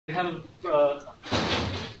We have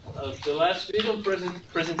the last video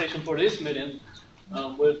presentation for this meeting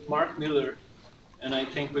with Mark Miller, and I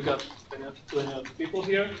think we got 20 people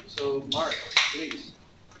here. So Mark, please.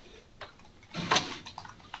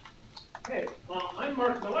 Okay, I'm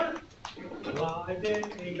Mark Miller. I've been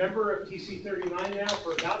a member of TC39 now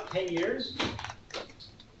for about 10 years.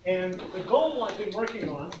 And the goal I've been working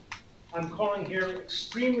on, I'm calling here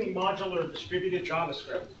extremely modular distributed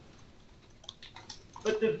JavaScript.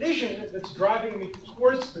 But the vision that's driving me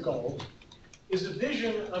towards the goal is a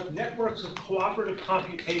vision of networks of cooperative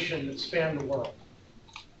computation that span the world.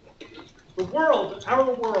 The world,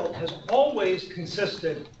 our world, has always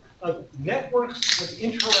consisted of networks of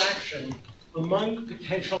interaction among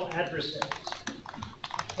potential adversaries.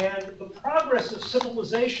 And the progress of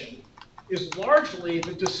civilization is largely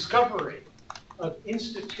the discovery of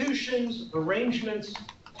institutions, arrangements,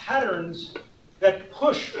 patterns that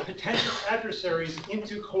push potential adversaries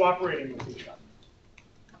into cooperating with each other.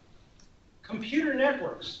 Computer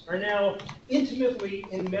networks are now intimately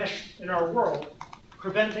enmeshed in our world,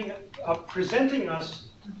 presenting us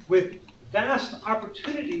with vast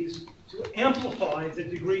opportunities to amplify the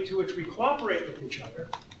degree to which we cooperate with each other.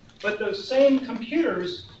 But those same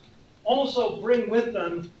computers also bring with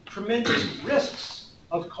them tremendous risks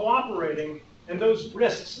of cooperating, and those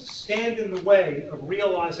risks stand in the way of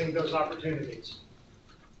realizing those opportunities.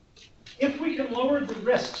 If we can lower the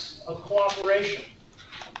risks of cooperation,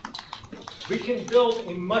 we can build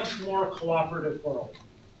a much more cooperative world.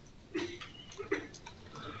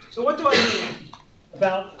 So what do I mean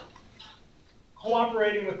about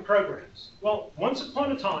cooperating with programs? Well, once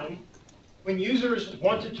upon a time, when users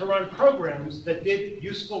wanted to run programs that did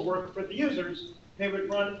useful work for the users, they would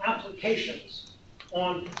run applications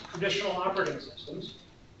on traditional operating systems.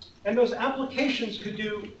 And those applications could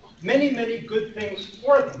do many, many good things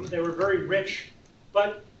for them. They were very rich,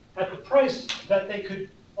 but at the price that they could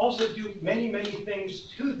also do many, many things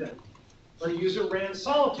to them. When a user ran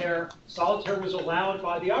Solitaire, Solitaire was allowed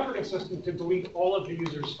by the operating system to delete all of the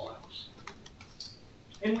user's files.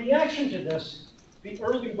 In reaction to this, the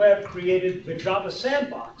early web created the Java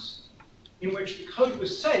sandbox, in which the code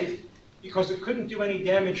was safe because it couldn't do any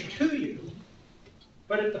damage to you,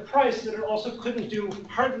 but at the price that it also couldn't do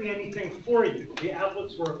hardly anything for you. The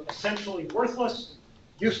applets were essentially worthless,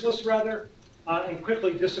 useless rather, and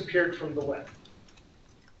quickly disappeared from the web.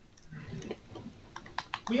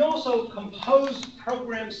 We also compose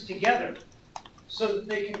programs together so that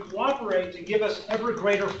they can cooperate to give us ever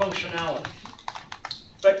greater functionality.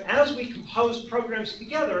 But as we compose programs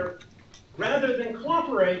together, rather than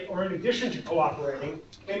cooperate, or in addition to cooperating,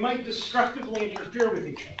 they might destructively interfere with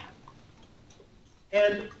each other.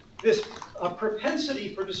 And this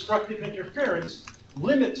propensity for destructive interference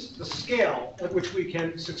limits the scale at which we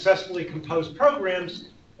can successfully compose programs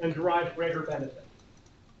and derive greater benefit.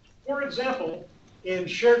 For example, in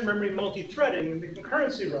shared memory multi-threading in the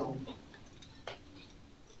concurrency realm,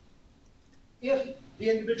 if the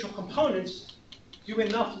individual components do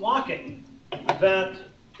enough locking that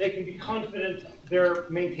they can be confident they're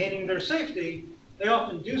maintaining their safety, they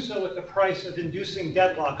often do so at the price of inducing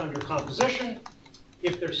deadlock under composition.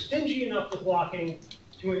 If they're stingy enough with locking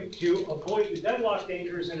to avoid the deadlock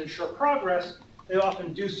dangers and ensure progress, they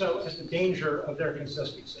often do so at the danger of their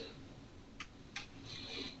consistency.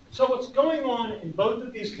 So what's going on in both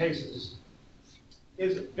of these cases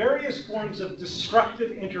is various forms of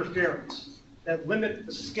destructive interference that limit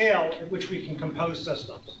the scale at which we can compose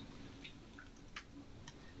systems.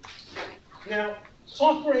 Now,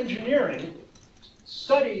 software engineering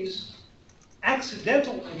studies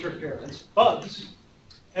accidental interference, bugs,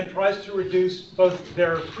 and tries to reduce both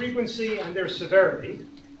their frequency and their severity.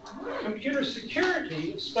 Computer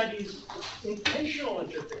security studies intentional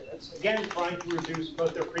interference, again trying to reduce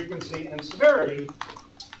both their frequency and severity.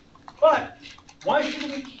 But why should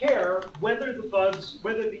we care whether the bugs,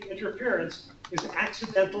 whether the interference is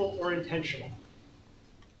accidental or intentional?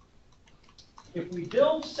 If we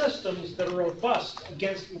build systems that are robust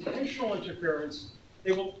against intentional interference,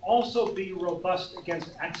 they will also be robust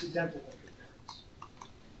against accidental interference.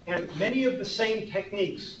 And many of the same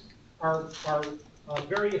techniques are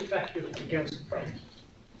very effective against both.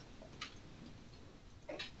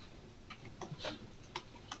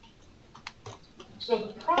 So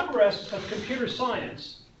the progress of computer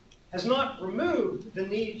science has not removed the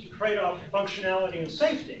need to trade off functionality and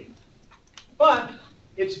safety, but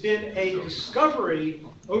it's been a discovery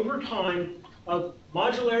over time of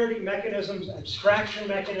modularity mechanisms, abstraction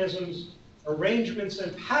mechanisms, arrangements,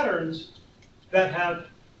 and patterns that have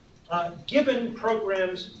given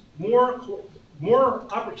programs more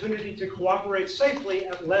opportunity to cooperate safely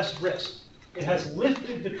at less risk. it has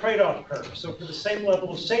lifted the trade-off curve. So for the same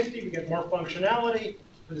level of safety, we get more functionality.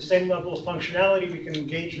 For the same level of functionality, we can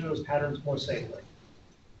engage in those patterns more safely.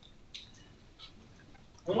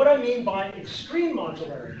 And what I mean by extreme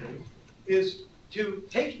modularity is to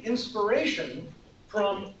take inspiration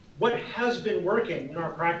from what has been working in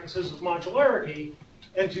our practices of modularity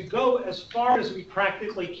and to go as far as we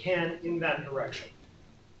practically can in that direction.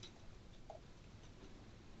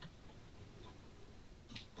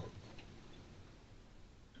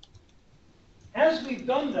 As we've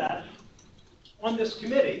done that on this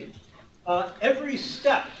committee, every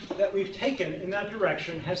step that we've taken in that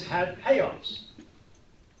direction has had payoffs.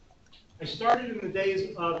 I started in the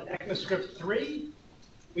days of ECMAScript 3.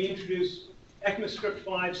 We introduced ECMAScript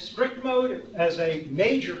 5 strict mode as a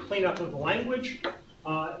major cleanup of the language.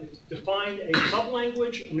 It defined a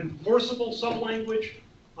sublanguage, an enforceable sublanguage,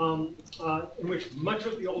 in which much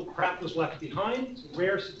of the old crap was left behind. It's a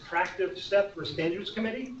rare subtractive step for a standards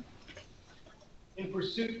committee. In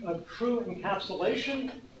pursuit of true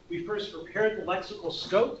encapsulation, we first prepared the lexical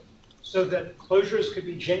scope so that closures could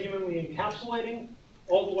be genuinely encapsulating,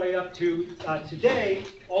 all the way up to today,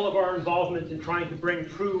 all of our involvement in trying to bring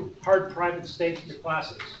true hard private states to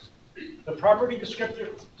classes. The property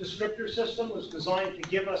descriptor system was designed to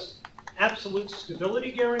give us absolute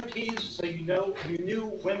stability guarantees, so you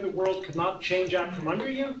knew when the world could not change out from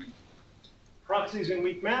under you. Proxies and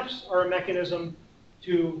weak maps are a mechanism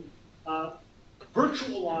to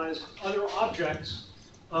virtualize other objects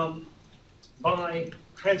by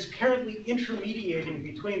transparently intermediating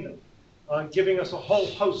between them, giving us a whole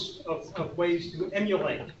host of ways to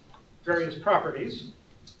emulate various properties.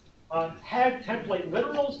 Tag template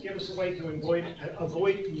literals give us a way to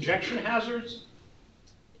avoid injection hazards.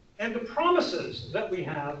 And the promises that we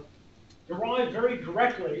have derive very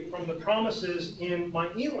directly from the promises in my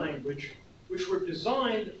E language, which were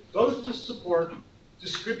designed both to support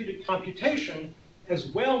distributed computation as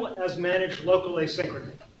well as manage local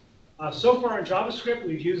asynchrony. So far in JavaScript,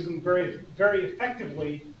 we've used them very, very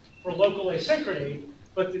effectively for local asynchrony,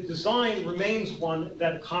 but the design remains one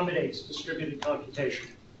that accommodates distributed computation.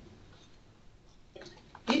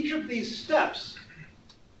 Each of these steps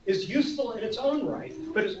is useful in its own right,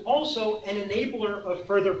 but is also an enabler of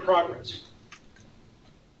further progress.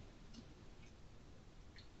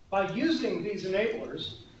 By using these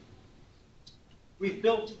enablers, we've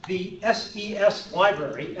built the SES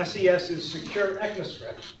library. SES is Secure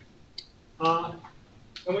ECMAScript. And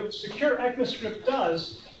what Secure ECMAScript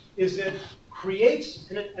does is it creates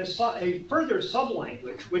a further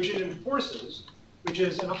sublanguage, which it enforces, which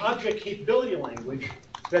is an object capability language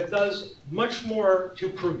that does much more to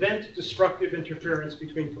prevent destructive interference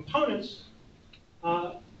between components.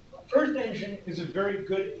 Earth Engine is a very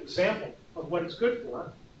good example of what it's good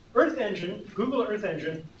for. Earth Engine, Google Earth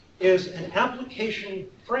Engine, is an application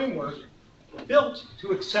framework built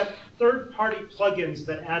to accept third-party plugins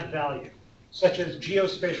that add value, such as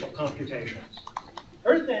geospatial computations.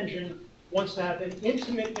 Earth Engine wants to have an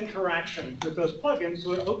intimate interaction with those plugins,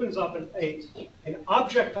 so it opens up an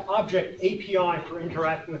object-to-object API for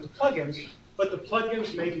interacting with the plugins, but the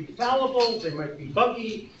plugins may be fallible, they might be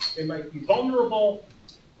buggy, they might be vulnerable,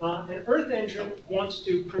 and Earth Engine wants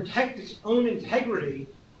to protect its own integrity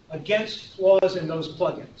against flaws in those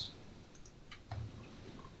plugins.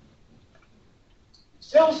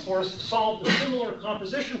 Salesforce solved a similar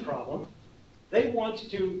composition problem. They want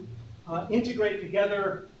to integrate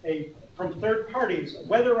together from third parties, a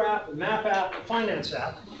weather app, a map app, a finance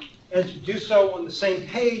app, and to do so on the same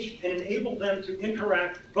page and enable them to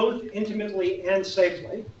interact both intimately and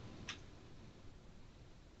safely.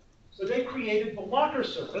 So they created the locker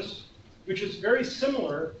service, which is very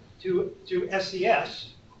similar to SES,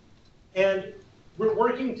 and we're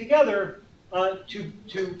working together to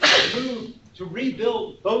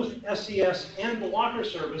rebuild both SES and the locker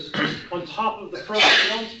service on top of the frozen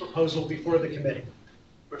realms proposal before the committee.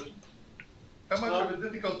 How much of a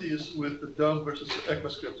difficulty is with the DOM versus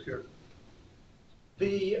ECMAScript here?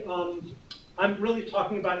 I'm really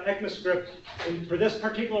talking about ECMAScript, and for this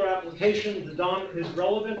particular application, the DOM is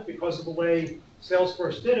relevant because of the way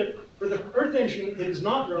Salesforce did it. For the Earth Engine, it is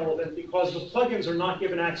not relevant because the plugins are not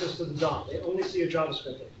given access to the DOM. They only see a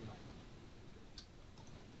JavaScript API.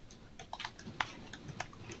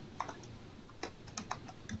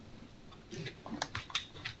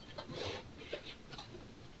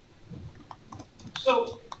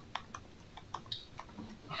 So,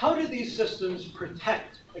 how do these systems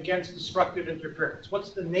protect against destructive interference?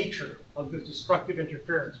 What's the nature of the destructive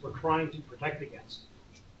interference we're trying to protect against?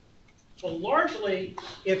 Well, largely,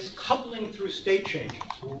 it's coupling through state changes,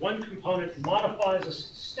 where one component modifies a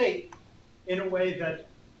state in a way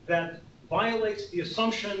that violates the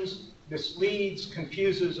assumptions, misleads,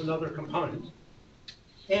 confuses another component.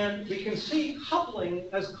 And we can see coupling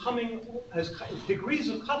as coming, as degrees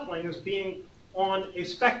of coupling as being on a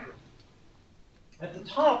spectrum. At the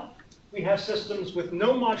top, we have systems with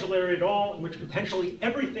no modularity at all, in which potentially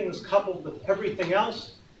everything is coupled with everything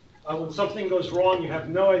else. When something goes wrong, you have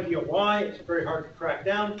no idea why. It's very hard to track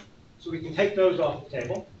down. So we can take those off the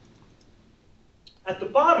table. At the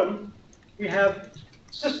bottom, we have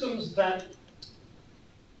systems that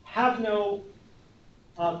have no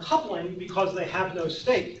coupling because they have no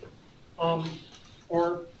state,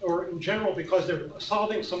 or in general because they're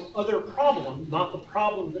solving some other problem, not the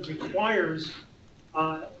problem that requires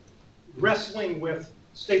wrestling with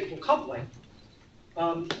stateful coupling.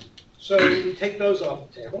 So we take those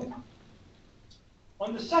off the table.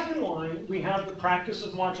 On the second line, we have the practice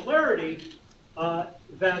of modularity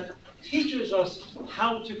that teaches us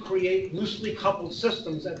how to create loosely coupled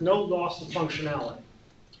systems at no loss of functionality.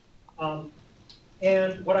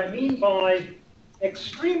 And what I mean by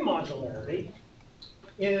extreme modularity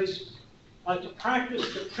is to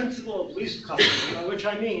practice the principle of least coupling, by which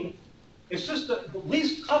I mean it's just that the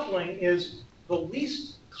least coupling is the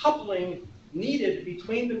least coupling needed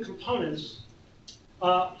between the components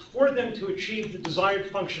for them to achieve the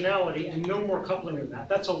desired functionality, and no more coupling than that.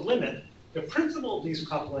 That's a limit. The principle of least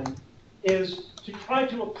coupling is to try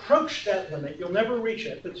to approach that limit. You'll never reach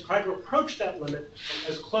it, but to try to approach that limit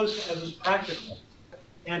as close as is practical.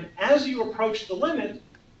 And as you approach the limit,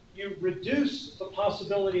 you reduce the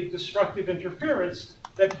possibility of destructive interference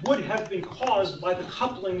that would have been caused by the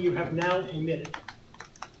coupling you have now omitted.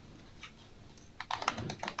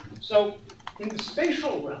 So in the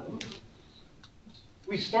spatial realm,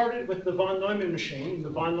 we started with the von Neumann machine, the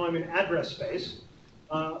von Neumann address space,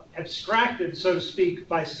 abstracted, so to speak,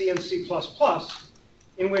 by C and C++,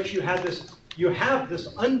 in which you have this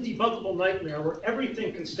undebuggable nightmare where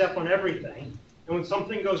everything can step on everything, and when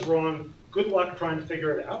something goes wrong, good luck trying to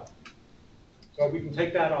figure it out. So we can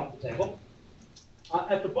take that off the table.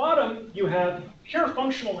 At the bottom, you have pure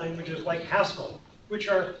functional languages like Haskell, which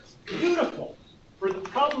are beautiful for the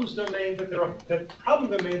problem domain that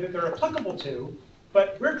they're applicable to,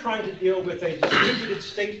 but we're trying to deal with a distributed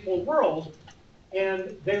stateful world,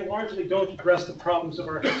 and they largely don't address the problems of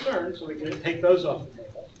our concern, so we can take those off the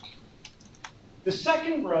table. The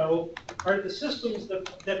second row are the systems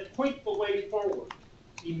that point the way forward,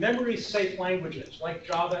 the memory-safe languages like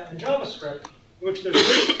Java and JavaScript, in which there's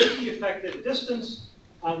pretty effective distance.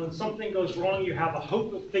 When something goes wrong, you have a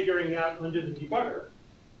hope of figuring out under the debugger.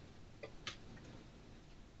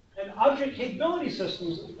 And object capability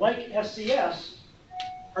systems like SCS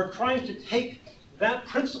are trying to take that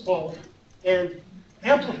principle and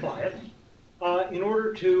amplify it in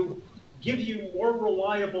order to give you more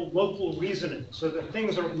reliable local reasoning so that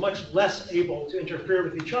things are much less able to interfere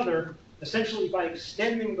with each other, essentially by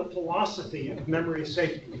extending the philosophy of memory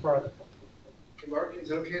safety farther. Hey, Mark,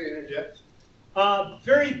 is it okay to interject?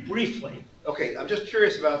 Very briefly. Okay, I'm just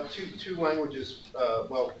curious about two languages.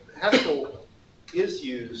 Well, Haskell is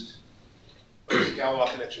used, but the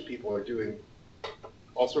Galois connection people are doing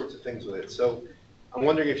all sorts of things with it. So I'm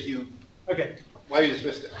wondering if you, why you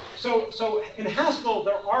dismissed it. So in Haskell,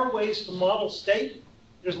 there are ways to model state.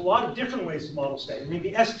 There's a lot of different ways to model state. I mean,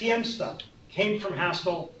 the STM stuff came from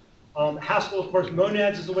Haskell. Haskell, of course,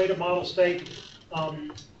 monads is a way to model state.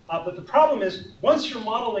 But the problem is, once you're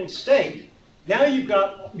modeling state, now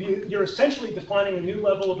you're essentially defining a new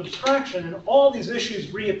level of abstraction, and all these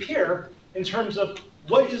issues reappear in terms of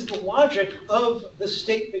what is the logic of the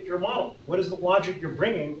state that you're modeling? What is the logic you're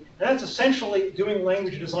bringing? And that's essentially doing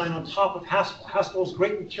language design on top of Haskell. Haskell is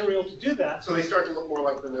great material to do that. So they start to look more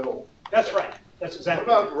like the middle. That's right. That's exactly.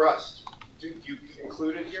 What about Rust? Do you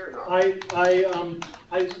include it here or not?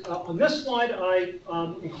 On this slide, I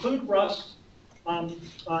include Rust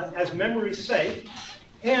as memory safe.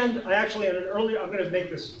 And I actually, at an earlier, I'm going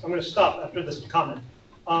to stop after this comment.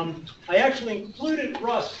 I actually included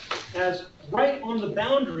Rust as right on the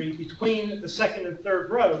boundary between the second and third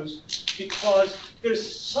rows because there's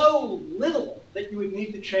so little that you would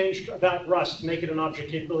need to change about Rust to make it an object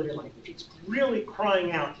capability language. It's really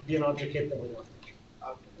crying out to be an object capability language.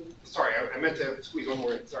 Sorry, I meant to squeeze one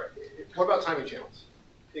more in. Sorry. What about timing channels?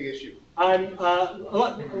 Big issue. After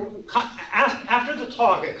the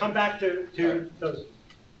talk, come back to those.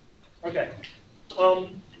 Okay.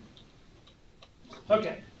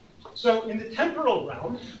 Okay. So in the temporal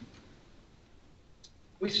realm,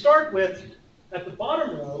 we start with, at the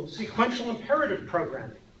bottom row, sequential imperative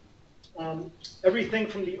programming. Everything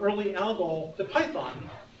from the early ALGOL to Python,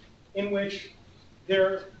 in which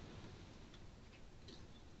there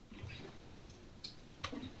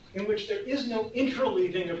in which there is no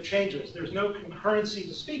interleaving of changes. There's no concurrency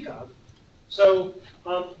to speak of. So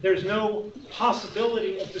there's no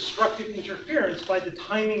possibility of destructive interference by the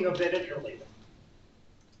timing of that interleaving.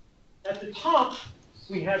 At the top,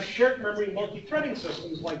 we have shared memory multi-threading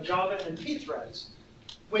systems like Java and pthreads,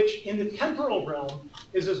 which in the temporal realm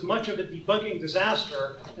is as much of a debugging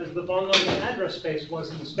disaster as the von Neumann address space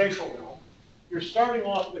was in the spatial realm. You're starting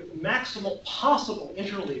off with maximal possible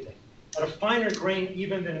interleaving at a finer grain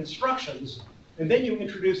even than instructions, and then you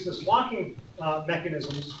introduce this locking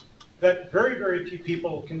mechanisms that very, very few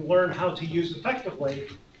people can learn how to use effectively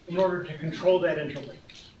in order to control that interleaving.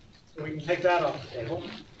 So we can take that off the table.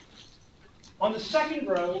 On the second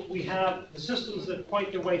row, we have the systems that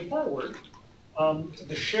point their way forward,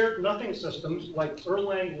 the shared nothing systems like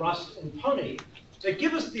Erlang, Rust, and Pony, that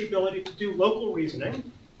give us the ability to do local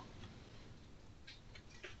reasoning,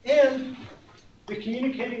 and the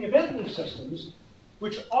communicating event loop systems,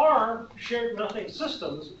 which are shared nothing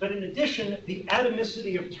systems, but in addition, the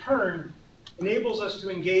atomicity of turn enables us to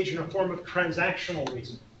engage in a form of transactional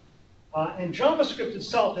reasoning. And JavaScript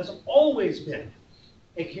itself has always been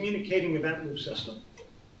a communicating event loop system.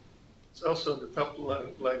 It's also on the top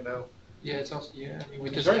line now. Yeah, it's also, yeah, I mean, we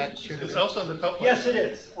just Sorry? had shared It's event. also on the top line. Yes, it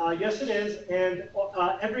is. Yes, it is. And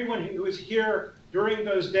everyone who was here during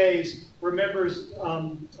those days remembers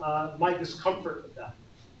my discomfort with that.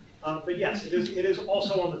 But yes, it is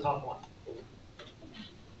also on the top line.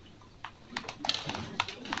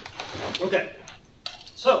 Okay.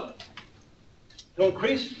 So, to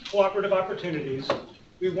increase cooperative opportunities,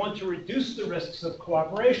 we want to reduce the risks of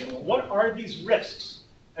cooperation. What are these risks,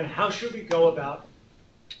 and how should we go about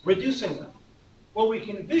reducing them? Well, we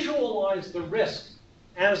can visualize the risk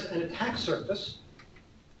as an attack surface,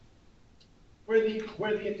 where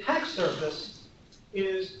the attack surface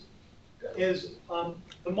is the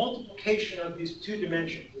multiplication of these two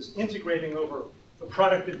dimensions, is integrating over the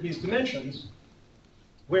product of these dimensions,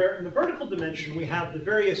 where in the vertical dimension we have the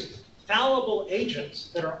various fallible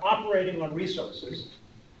agents that are operating on resources,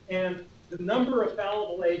 and the number of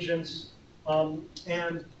fallible agents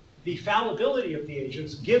and the fallibility of the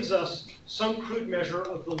agents gives us some crude measure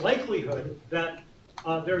of the likelihood that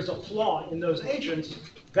there's a flaw in those agents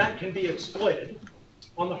that can be exploited.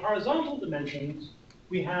 On the horizontal dimensions,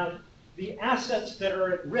 we have the assets that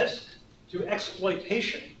are at risk to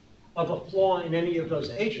exploitation of a flaw in any of those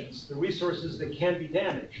agents, the resources that can be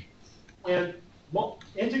damaged, and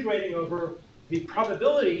integrating over the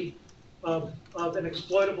probability of an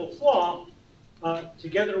exploitable flaw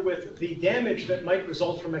together with the damage that might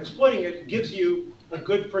result from exploiting it gives you a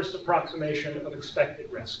good first approximation of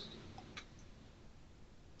expected risk.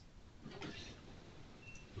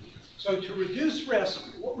 So to reduce risk,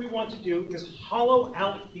 what we want to do is hollow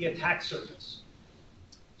out the attack surface.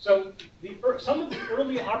 So some of the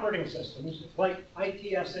early operating systems, like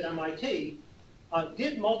ITS at MIT,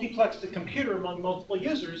 did multiplex the computer among multiple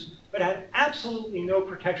users, but had absolutely no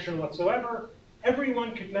protection whatsoever.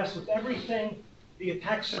 Everyone could mess with everything. The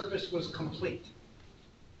attack surface was complete.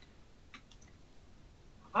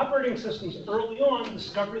 Operating systems early on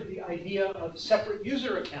discovered the idea of separate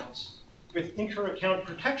user accounts with inter-account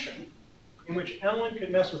protection, in which Alan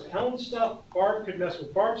could mess with Alan's stuff, Barb could mess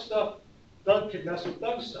with Barb's stuff, Doug could mess with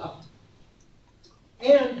Doug's stuff,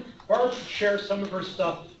 and Barb could share some of her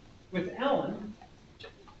stuff with Alan,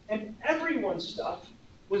 and everyone's stuff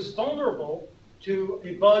was vulnerable to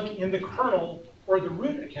a bug in the kernel or the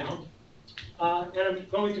root account, and I'm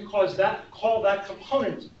going to call that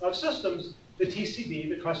component of systems the TCB,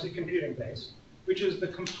 the Trusted Computing Base, which is the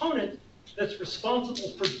component that's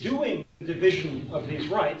responsible for doing the division of these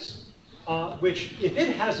rights, which, if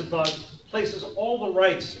it has a bug, places all the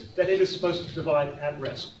rights that it is supposed to divide at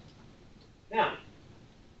risk. Now,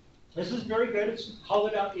 this is very good. It's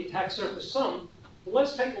colored out the attack surface some. But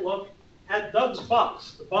let's take a look at Doug's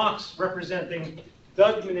box, the box representing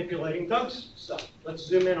Doug manipulating Doug's stuff. Let's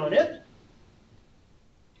zoom in on it.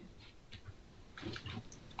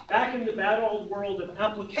 Back in the bad old world of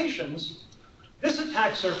applications, this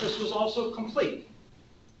attack surface was also complete.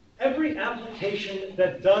 Every application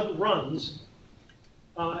that Doug runs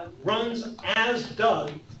runs as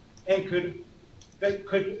Doug and could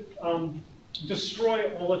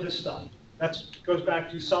destroy all of his stuff. That goes back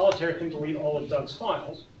to solitaire can delete all of Doug's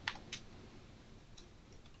files.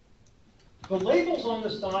 The labels on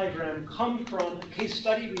this diagram come from a case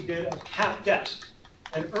study we did of CapDesk,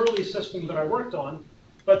 an early system that I worked on,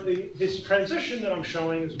 but this transition that I'm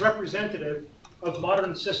showing is representative of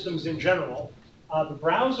modern systems in general. The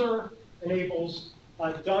browser enables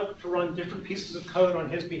Doug to run different pieces of code on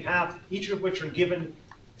his behalf, each of which are given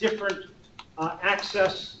different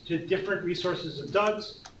access to different resources of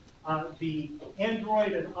Doug's. The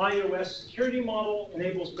Android and iOS security model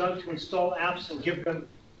enables Doug to install apps and give them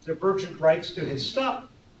divergent rights to his stuff.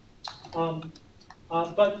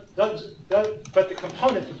 But the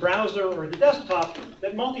component, the browser or the desktop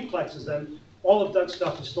that multiplexes them, all of Doug's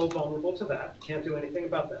stuff is still vulnerable to that. Can't do anything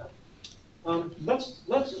about that.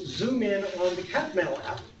 Let's zoom in on the CatMail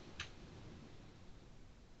app.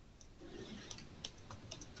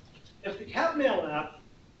 If the CatMail app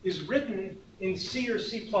is written in C or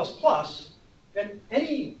C++, then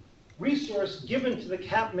any resource given to the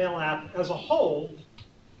CatMail app as a whole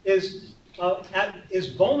is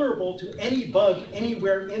vulnerable to any bug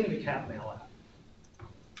anywhere in the CatMail app.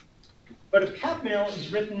 But if CatMail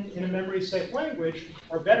is written in a memory-safe language,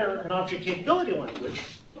 or better, an object capability language,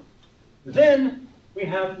 then we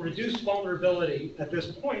have reduced vulnerability at this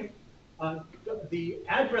point. The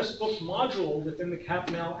address book module within the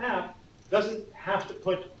CatMail app doesn't have to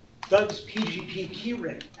put Doug's PGP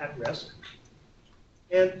keyring at risk.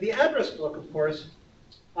 And the address book, of course,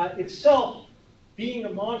 itself, being a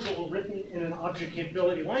module written in an object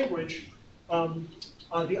capability language,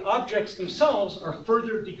 the objects themselves are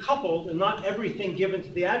further decoupled, and not everything given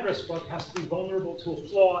to the address book has to be vulnerable to a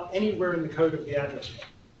flaw anywhere in the code of the address book.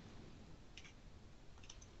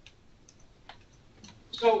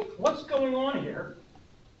 So what's going on here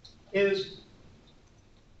is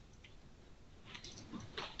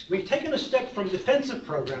we've taken a step from defensive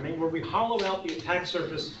programming, where we hollow out the attack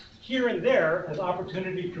surface here and there as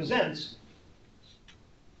opportunity presents,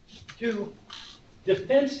 to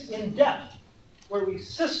defense in depth, where we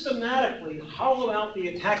systematically hollow out the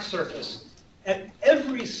attack surface at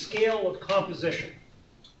every scale of composition.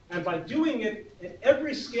 And by doing it at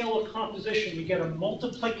every scale of composition, we get a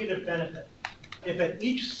multiplicative benefit. If at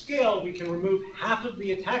each scale we can remove half of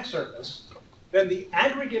the attack surface, then the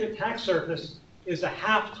aggregate attack surface is a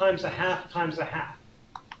half times a half times a half.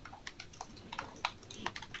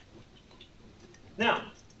 Now,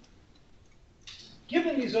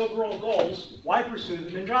 given these overall goals, why pursue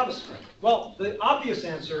them in JavaScript? Well, the obvious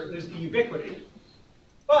answer is the ubiquity.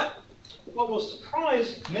 But what will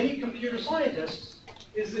surprise many computer scientists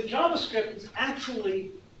is that JavaScript is actually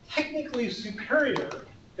technically superior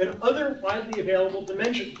than other widely available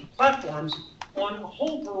platforms on a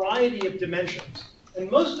whole variety of dimensions. And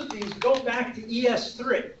most of these go back to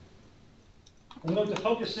ES3. I'm going to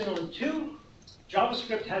focus in on two.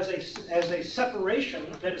 JavaScript has a separation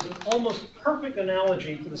that is an almost perfect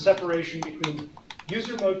analogy to the separation between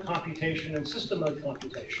user mode computation and system mode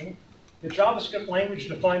computation. The JavaScript language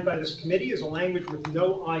defined by this committee is a language with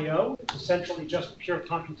no I/O. It's essentially just pure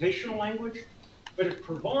computational language, but it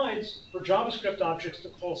provides for JavaScript objects to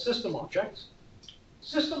call system objects.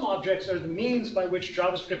 System objects are the means by which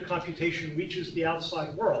JavaScript computation reaches the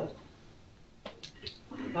outside world.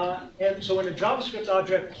 And so when a JavaScript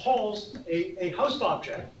object calls a host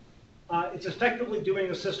object, it's effectively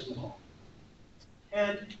doing a system call.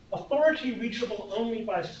 And authority reachable only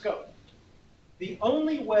by scope. The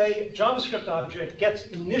only way a JavaScript object gets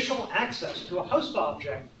initial access to a host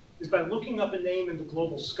object is by looking up a name in the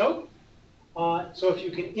global scope. So if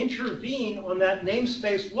you can intervene on that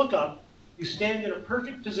namespace lookup, you stand in a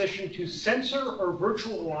perfect position to censor or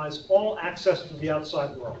virtualize all access to the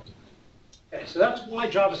outside world. Okay, so that's why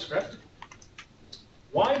JavaScript.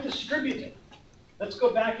 Why distributed? Let's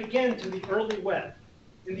go back again to the early web.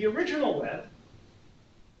 In the original web,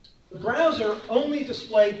 the browser only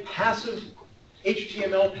displayed passive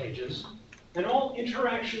HTML pages, and all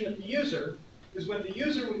interaction with the user is when the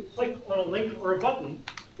user would click on a link or a button,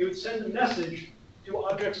 it would send a message to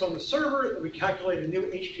objects on the server that would calculate a new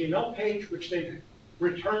HTML page, which they'd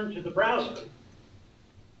return to the browser.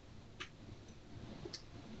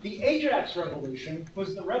 The Ajax revolution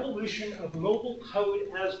was the revolution of mobile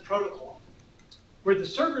code as protocol, where the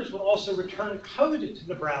servers would also return code to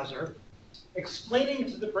the browser, explaining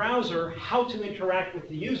to the browser how to interact with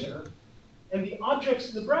the user, and the objects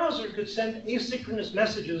in the browser could send asynchronous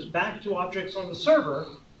messages back to objects on the server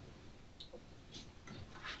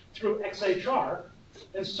through XHR,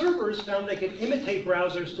 and servers found they could imitate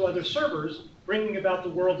browsers to other servers, bringing about the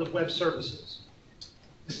world of web services.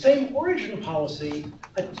 The same origin policy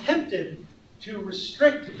attempted to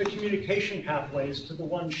restrict the communication pathways to the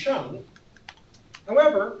ones shown.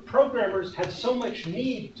 However, programmers had so much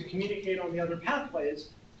need to communicate on the other pathways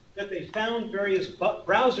that they found various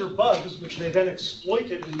browser bugs, which they then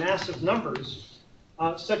exploited in massive numbers,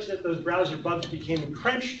 such that those browser bugs became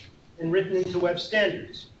entrenched and written into web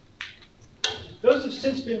standards. Those have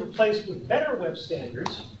since been replaced with better web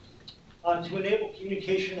standards to enable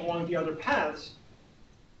communication along the other paths.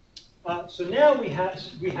 So now we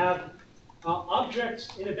have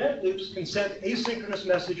objects in event loops can send asynchronous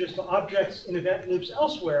messages to objects in event loops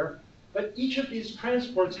elsewhere, but each of these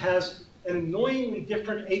transports has an annoyingly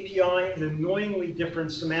different API and annoyingly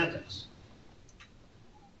different semantics.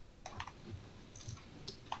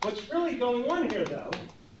 What's really going on here, though,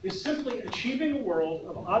 is simply achieving a world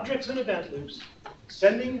of objects and event loops,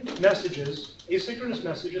 sending messages, asynchronous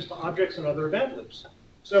messages to objects and other event loops.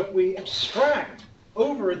 So if we abstract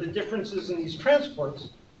over the differences in these transports,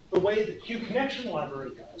 the way the QConnection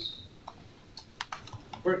library does,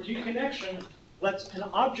 where QConnection lets an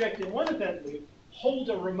object in one event loop hold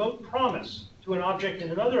a remote promise to an object in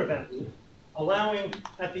another event loop, allowing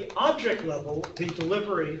at the object level the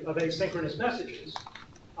delivery of asynchronous messages,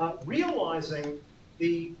 realizing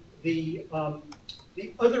the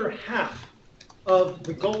other half of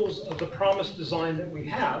the goals of the promise design that we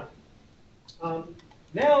have.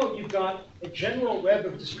 Now you've got a general web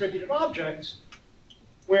of distributed objects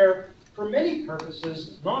where, for many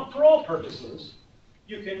purposes, not for all purposes,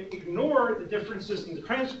 you can ignore the differences in the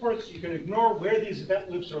transports, you can ignore where these event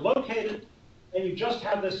loops are located, and you just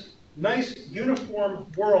have this nice uniform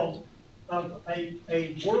world of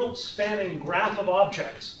a world-spanning graph of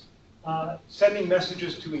objects sending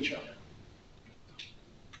messages to each other.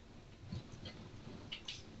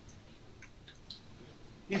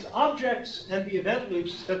 These objects and the event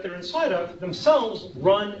loops that they're inside of themselves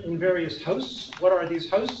run in various hosts. What are these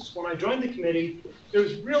hosts? When I joined the committee, there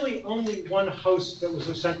was really only one host that was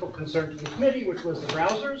a central concern to the committee, which was the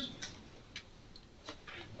browsers.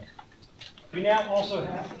 We now also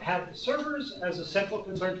have servers as a central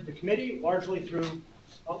concern to the committee, largely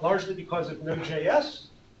because of Node.js.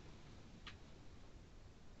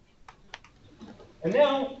 And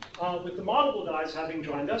now, with the Modular guys having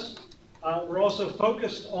joined us, we're also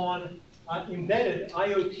focused on embedded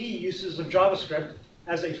IoT uses of JavaScript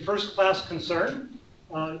as a first-class concern,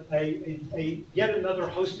 yet another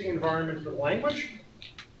hosting environment for the language.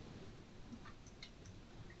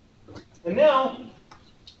 And now,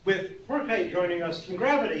 with Jorge joining us from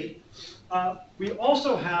Gravity, we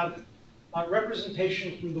also have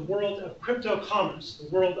representation from the world of crypto commerce,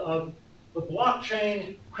 the world of the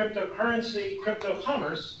blockchain, cryptocurrency, crypto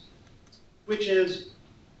commerce, which is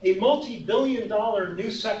a multi-billion-dollar new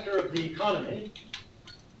sector of the economy.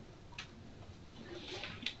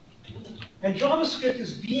 And JavaScript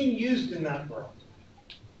is being used in that world.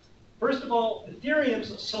 First of all,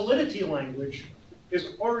 Ethereum's Solidity language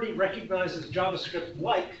is already recognized as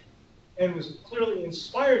JavaScript-like and was clearly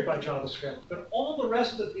inspired by JavaScript, but all the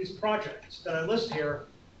rest of these projects that I list here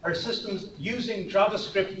are systems using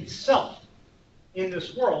JavaScript itself in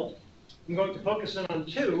this world. I'm going to focus in on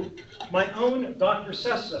two. My own Dr.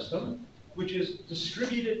 SES system, which is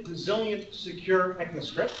distributed, resilient, secure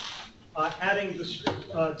ECMAScript, adding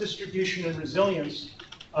distribution and resilience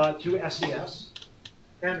to SES.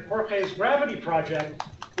 And Jorge's Gravity project,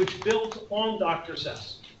 which builds on Dr.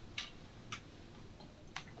 SES.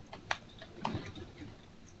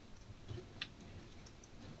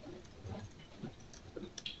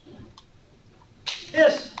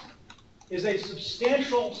 This is a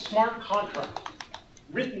substantial smart contract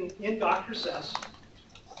written in Dr. SES.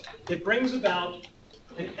 It brings about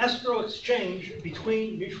an escrow exchange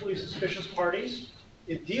between mutually suspicious parties.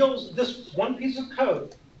 It deals this one piece of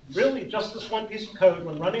code, really just this one piece of code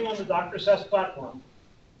when running on the Dr. SES platform,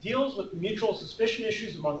 deals with the mutual suspicion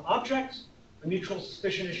issues among objects, the mutual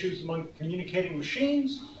suspicion issues among communicating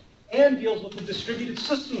machines, and deals with the distributed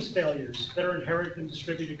systems failures that are inherent in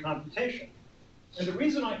distributed computation. And the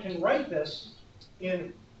reason I can write this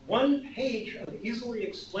in one page of easily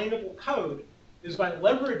explainable code is by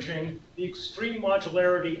leveraging the extreme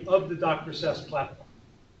modularity of the Dr. SES platform.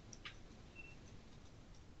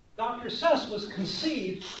 Dr. SES was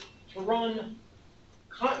conceived to run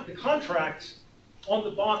the contracts on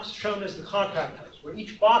the box shown as the contract host, where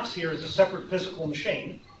each box here is a separate physical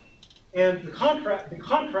machine. And the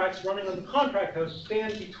contracts running on the contract host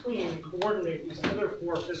stand between and coordinate these other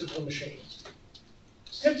four physical machines.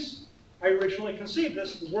 Since I originally conceived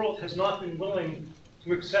this, the world has not been willing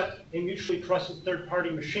to accept a mutually trusted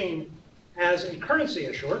third-party machine as a currency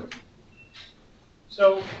issuer.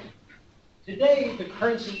 So today, the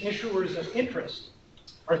currency issuers of interest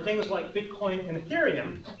are things like Bitcoin and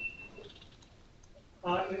Ethereum.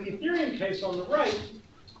 In the Ethereum case on the right,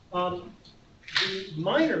 the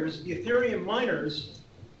miners, the Ethereum miners,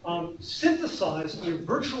 synthesize a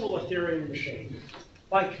virtual Ethereum machine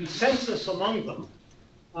by consensus among them.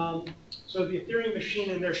 So the Ethereum machine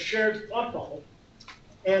in their shared thought bubble.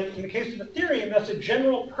 And in the case of Ethereum, that's a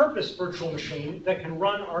general purpose virtual machine that can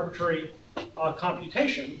run arbitrary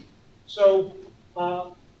computation. So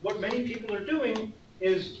what many people are doing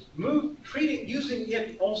is using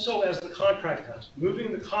it also as the contract host,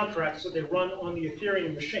 moving the contracts so they run on the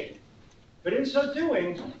Ethereum machine. But in so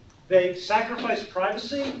doing, they sacrifice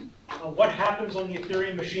privacy. What happens on the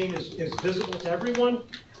Ethereum machine is visible to everyone.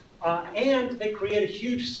 And they create a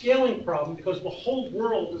huge scaling problem because the whole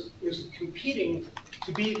world is competing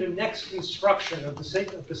to be the next construction of the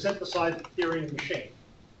synthesized Ethereum machine.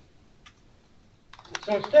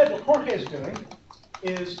 So instead, what Jorge is doing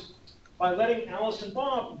is, by letting Alice and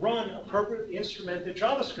Bob run appropriately instrumented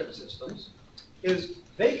JavaScript systems, is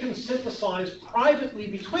they can synthesize privately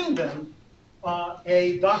between them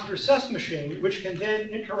a Dr. Seuss machine, which can then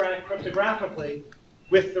interact cryptographically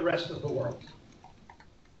with the rest of the world.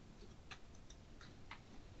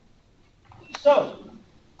 So,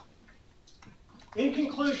 in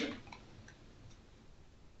conclusion,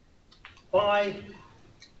 by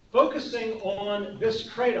focusing on this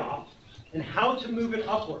trade-off and how to move it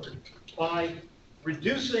upward, by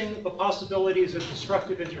reducing the possibilities of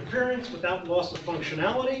destructive interference without loss of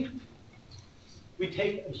functionality, we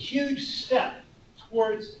take a huge step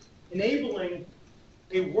towards enabling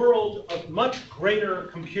a world of much greater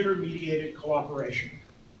computer-mediated cooperation.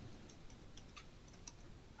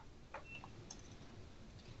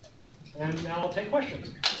 And now I'll take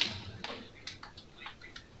questions.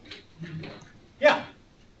 Yeah.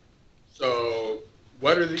 So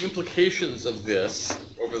what are the implications of this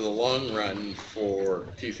over the long run for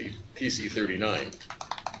TC39?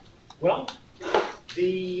 Well,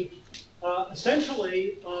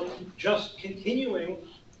 essentially just continuing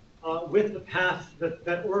with the path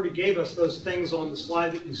that already gave us those things on the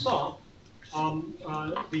slide that you saw.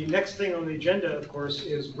 The next thing on the agenda, of course,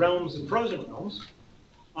 is realms and frozen realms.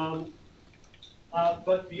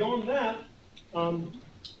 But beyond that,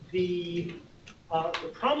 the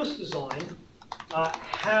promise design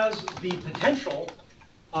has the potential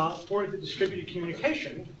for the distributed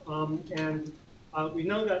communication, and we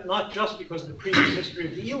know that not just because of the previous history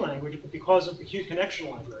of the E language, but because of the Q connection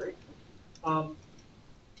library.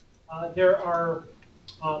 There are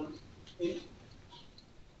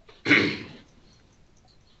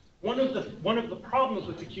one of the problems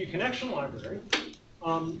with the Q connection library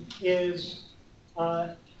is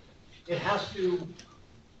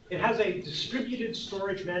it has a distributed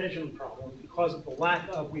storage management problem because of the lack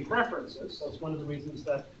of weak references. So it's one of the reasons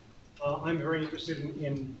that I'm very interested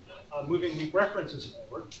in moving weak references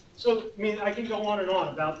forward. So, I mean, I can go on and on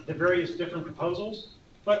about the various different proposals,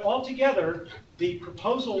 but altogether, the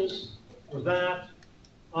proposals that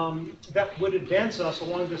would advance us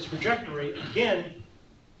along this trajectory, again,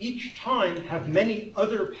 each time have many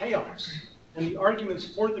other payoffs. And the arguments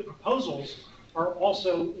for the proposals are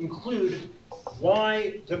also include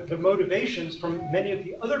why the motivations from many of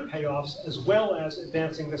the other payoffs, as well as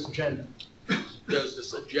advancing this agenda. Does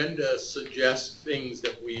this agenda suggest things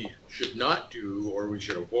that we should not do or we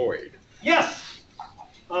should avoid? Yes.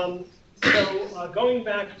 So going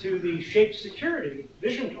back to the shape security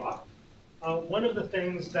vision talk, one of the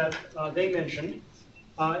things that they mentioned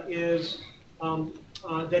is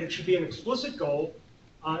that it should be an explicit goal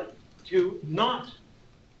to not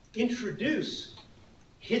introduce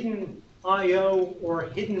hidden I/O or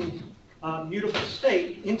hidden mutable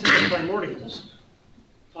state into the primordials.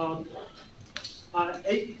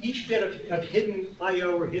 Each bit of hidden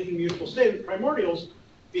I/O or hidden mutable state in the primordials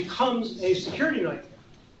becomes a security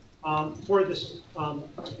nightmare for this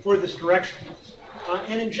direction.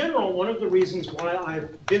 And in general, one of the reasons why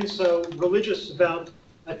I've been so religious about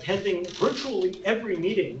attending virtually every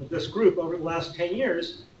meeting with this group over the last 10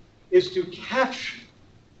 years is to catch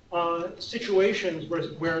situations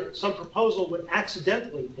where some proposal would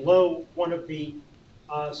accidentally blow one of the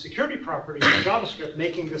security properties of JavaScript,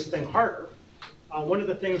 making this thing harder. One of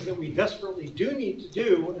the things that we desperately do need to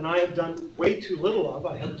do, and I have done way too little of,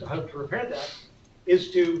 I hope to repair that,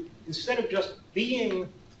 is to, instead of just being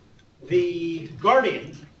the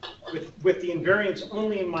guardian with the invariants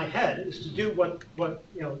only in my head, is to do what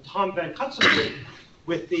Tom Van Cutsem did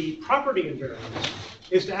with the property invariants,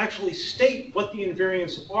 is to actually state what the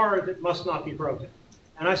invariants are that must not be broken.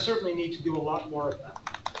 And I certainly need to do a lot more of that.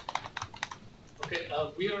 Okay,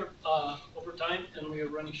 we are over time and we are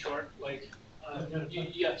running short.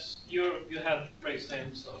 Yes, you have raised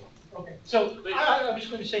hands, so. Okay, so Please. I'm just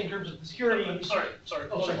going to say in terms of the security. Sorry.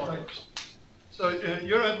 Oh, sorry. So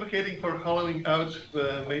you're advocating for hollowing out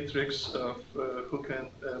the matrix of who can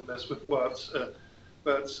mess with what,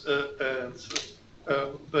 but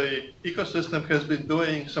the ecosystem has been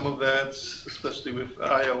doing some of that, especially with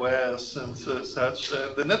iOS and such.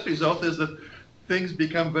 The net result is that things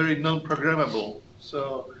become very non-programmable.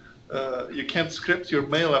 So you can't script your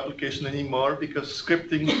mail application anymore because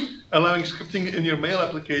allowing scripting in your mail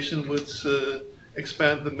application would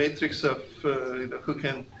expand the matrix of who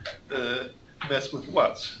can mess with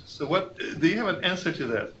what. So do you have an answer to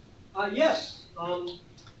that? Yes.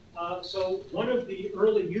 So one of the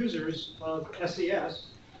early users of SES,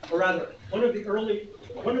 or rather, one of the early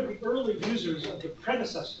users of the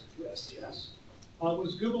predecessor to SES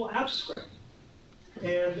was Google AppScript.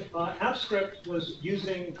 And AppScript was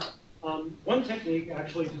using one technique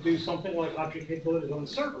actually to do something like object capabilities on the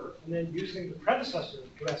server, and then using the predecessor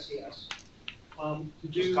to SES to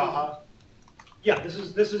do. Kaha? Yeah, this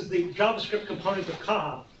is the JavaScript component of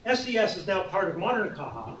Kaha. SES is now part of modern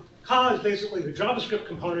Kaha. Kaha is basically the JavaScript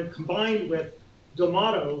component combined with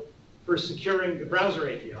Domato for securing the browser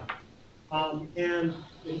API. And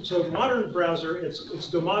so in modern browser, it's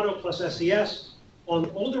Domato plus SES. On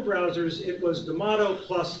older browsers, it was Domato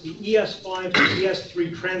plus the ES5 and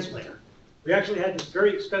ES3 translator. We actually had this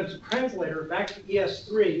very expensive translator back to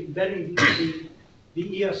ES3 embedding the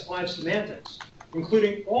ES5 semantics,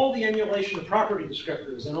 including all the emulation of property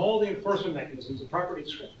descriptors and all the enforcement mechanisms of property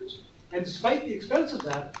descriptors. And despite the expense of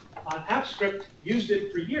that, AppScript used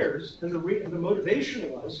it for years, and the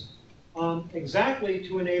motivation was exactly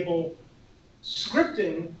to enable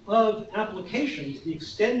scripting of applications, the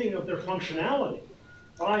extending of their functionality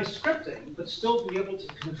by scripting, but still be able to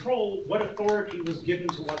control what authority was given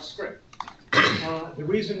to what script. The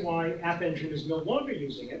reason why App Engine is no longer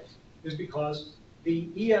using it is because the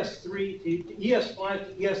ES5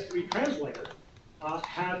 to ES3 translator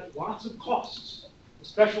had lots of costs,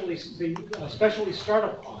 especially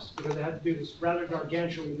startup costs, because they had to do this rather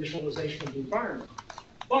gargantuan initialization of the environment.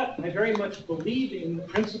 But I very much believe in the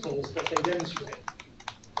principles that they demonstrate.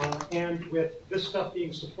 And with this stuff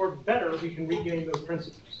being supported better, we can regain those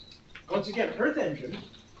principles. Once again, Earth Engine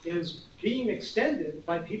is being extended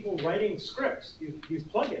by people writing scripts, these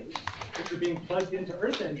plugins, which are being plugged into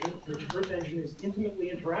Earth Engine, which Earth Engine is intimately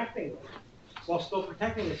interacting with, while still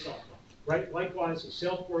protecting itself. Right? Likewise,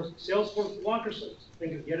 Salesforce blocker service.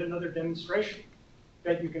 Think of yet another demonstration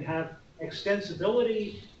that you can have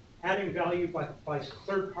extensibility, adding value by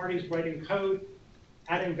third parties writing code,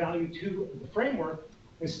 adding value to the framework,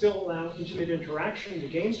 and still allow intimate interaction, the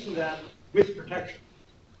gains from that, with protection.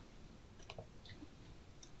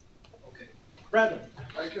 Okay. Brandon.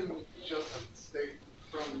 I can just state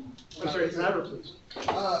from. I'm sorry, louder, please.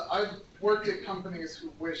 I've worked at companies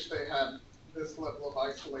who wish they had this level of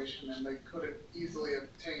isolation and they couldn't easily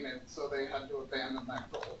obtain it, so they had to abandon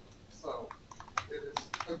that goal. So it is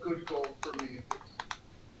a good goal for me.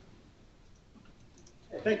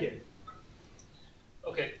 Thank you.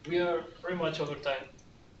 Okay, we are very much over time.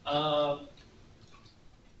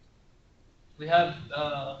 We have